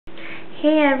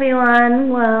Hey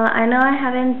everyone, well, I know I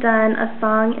haven't done a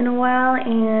song in a while,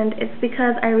 and it's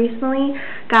because I recently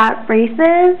got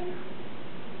braces,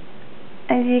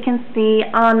 as you can see,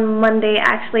 on Monday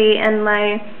actually, and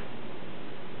my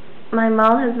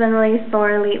mouth has been really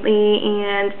sore lately,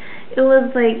 and it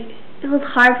was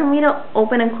hard for me to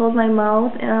open and close my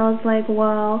mouth, and I was like,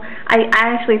 wow, I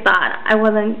actually thought I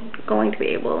wasn't going to be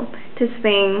able to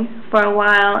sing for a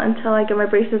while until I get my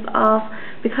braces off,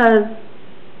 because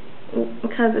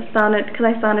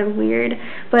I sounded weird.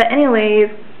 But anyways,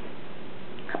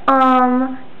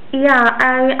 yeah,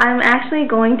 I'm actually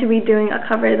going to be doing a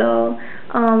cover though,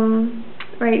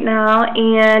 right now,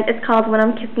 and it's called When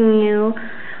I'm Kissing You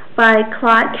by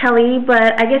Claude Kelly,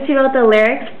 but I guess he wrote the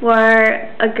lyrics for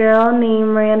a girl named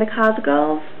Miranda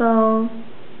Cosgrove, so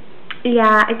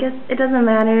yeah, I guess it doesn't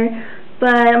matter.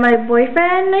 But my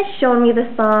boyfriend showed me the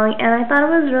song, and I thought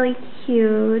it was really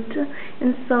cute,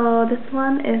 and so this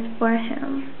one is for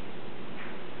him.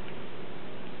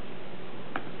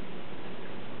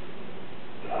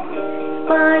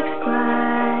 Sparks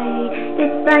fly,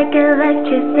 it's like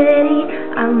electricity,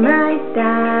 I might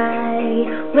die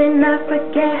when I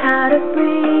forget how to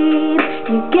breathe.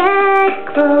 You get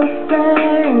closer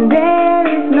and there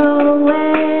is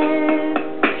nowhere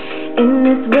in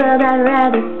this world I'd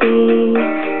rather be.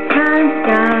 Time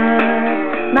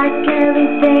stops, like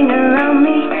everything around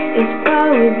me is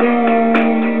frozen,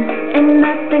 and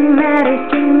nothing matters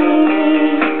to me.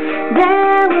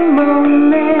 There were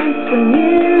moments when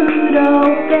you'd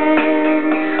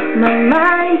open my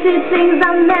mind to things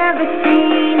I've never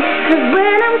seen. 'Cause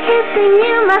when I'm kissing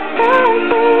you, my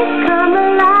senses come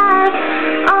alive,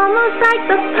 almost like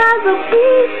the puzzle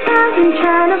piece I've been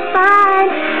trying to find.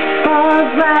 Falls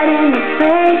right into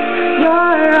place,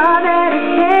 you're all that it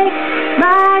takes.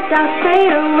 My doubts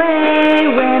fade away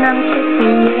when I'm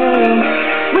kissing you.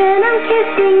 When I'm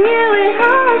kissing you, it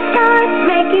all starts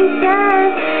making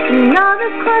sense, and all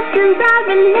the questions I've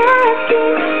been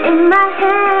asking in my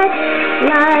head,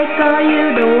 like, are you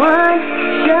the one?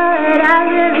 Should I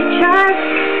really trust?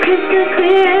 Crystal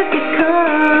clear it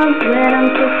becomes when I'm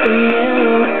kissing you.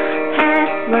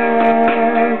 Past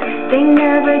love, they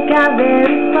never got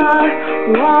very far.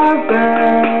 Walls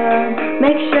burn,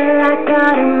 make sure I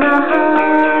got in my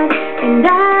heart, and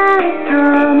I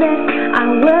promised I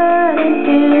wouldn't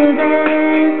do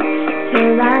this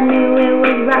till I knew it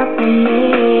was right for me.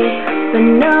 But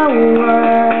no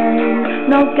one,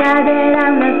 no guy that I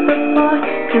met before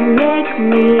could make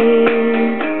me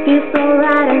feel so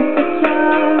right and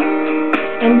secure.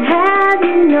 And have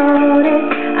you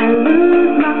noticed I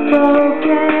lose my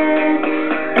focus,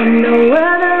 and the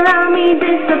world around me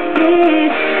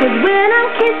disappears? 'Cause when I'm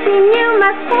kissing you,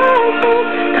 my senses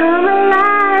come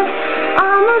alive,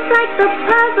 almost like the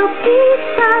puzzle piece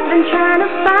I've been trying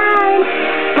to find.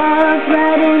 Falls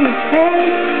right into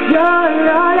place, you're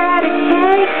all that it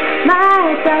takes. My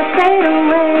doubts fade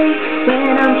away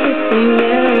when I'm kissing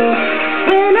you.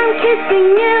 When I'm kissing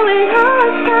you, it all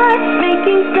starts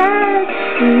making sense,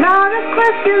 and all the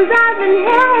questions I've been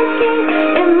asking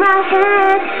in my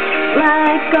head,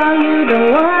 like, are you the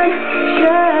one?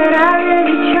 Should I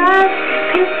really trust?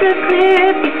 Crystal clear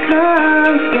it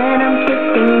becomes when I'm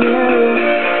kissing you.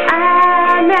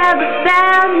 I never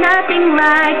found nothing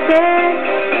like this.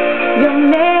 You're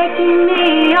making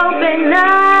me open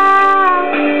up.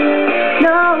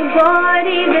 No would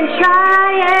even try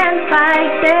and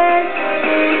fight this.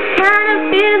 Kinda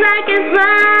feels like it's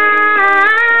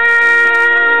love.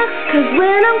 'Cause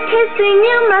when I'm kissing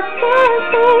you, my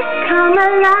senses come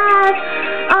alive,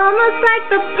 almost like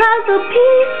the puzzle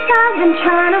piece I've been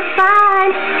trying to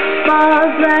find.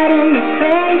 Falls right into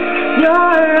place,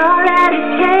 you're all that it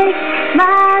takes.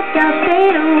 My doubts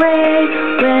fade away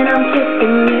when I'm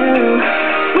kissing you.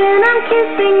 When I'm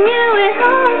kissing you, it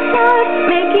all starts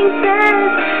making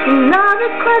sense, and all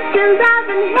the questions I've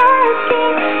been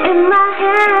asking in my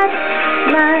head,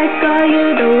 like, are you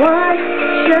the one?